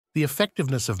the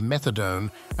effectiveness of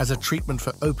methadone as a treatment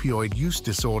for opioid use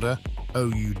disorder,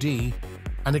 OUD,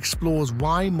 and explores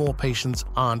why more patients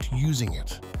aren't using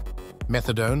it.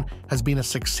 Methadone has been a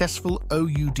successful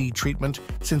OUD treatment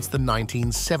since the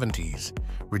 1970s,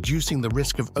 reducing the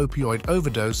risk of opioid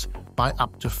overdose by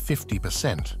up to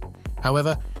 50%.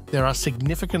 However, there are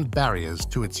significant barriers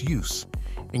to its use,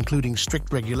 including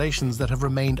strict regulations that have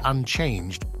remained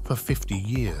unchanged for 50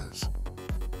 years.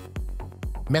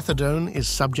 Methadone is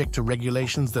subject to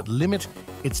regulations that limit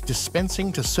its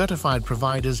dispensing to certified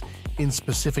providers in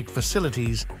specific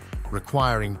facilities,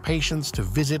 requiring patients to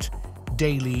visit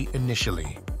daily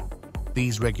initially.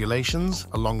 These regulations,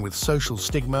 along with social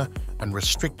stigma and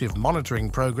restrictive monitoring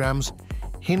programs,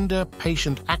 hinder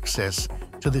patient access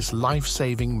to this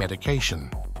life-saving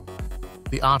medication.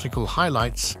 The article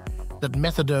highlights that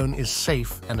methadone is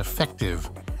safe and effective,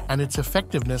 and its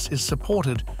effectiveness is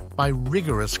supported by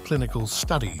rigorous clinical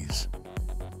studies.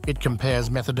 It compares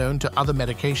methadone to other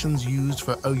medications used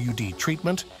for OUD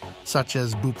treatment, such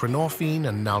as buprenorphine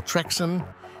and naltrexone,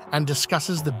 and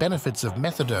discusses the benefits of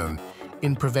methadone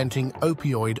in preventing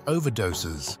opioid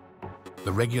overdoses.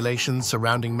 The regulations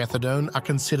surrounding methadone are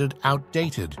considered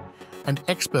outdated, and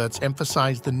experts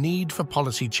emphasize the need for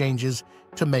policy changes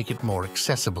to make it more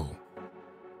accessible.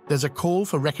 There's a call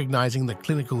for recognizing the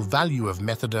clinical value of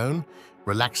methadone,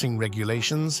 relaxing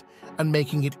regulations, and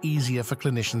making it easier for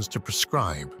clinicians to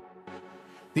prescribe.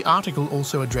 The article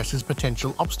also addresses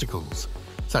potential obstacles,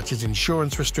 such as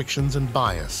insurance restrictions and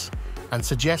bias, and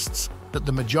suggests that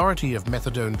the majority of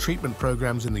methadone treatment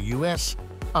programs in the US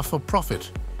are for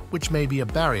profit, which may be a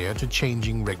barrier to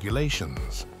changing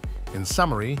regulations. In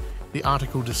summary, the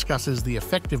article discusses the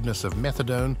effectiveness of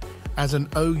methadone as an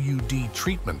OUD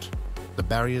treatment, the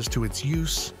barriers to its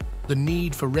use, the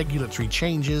need for regulatory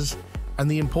changes, and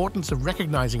the importance of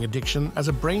recognizing addiction as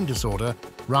a brain disorder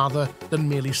rather than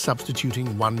merely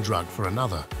substituting one drug for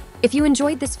another. If you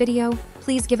enjoyed this video,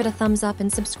 please give it a thumbs up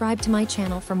and subscribe to my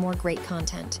channel for more great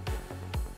content.